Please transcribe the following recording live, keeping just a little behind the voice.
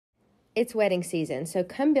It's wedding season, so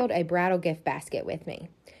come build a bridal gift basket with me.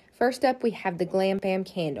 First up, we have the Glam Fam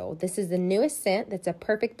candle. This is the newest scent that's a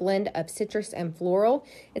perfect blend of citrus and floral.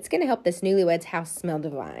 It's going to help this newlywed's house smell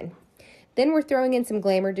divine. Then we're throwing in some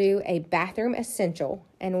Glamour Dew, a bathroom essential.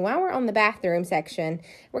 And while we're on the bathroom section,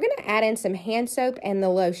 we're going to add in some hand soap and the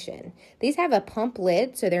lotion. These have a pump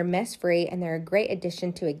lid, so they're mess-free, and they're a great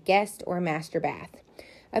addition to a guest or master bath.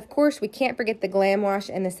 Of course, we can't forget the Glam Wash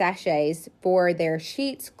and the sachets for their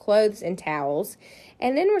sheets, clothes, and towels.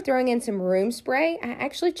 And then we're throwing in some room spray. I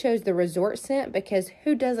actually chose the resort scent because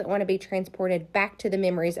who doesn't want to be transported back to the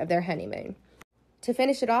memories of their honeymoon? To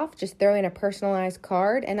finish it off, just throw in a personalized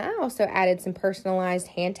card, and I also added some personalized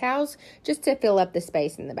hand towels just to fill up the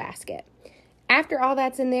space in the basket. After all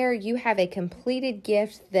that's in there, you have a completed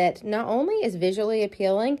gift that not only is visually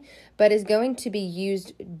appealing, but is going to be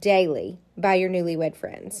used daily by your newlywed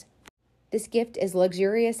friends. This gift is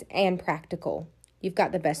luxurious and practical. You've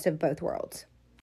got the best of both worlds.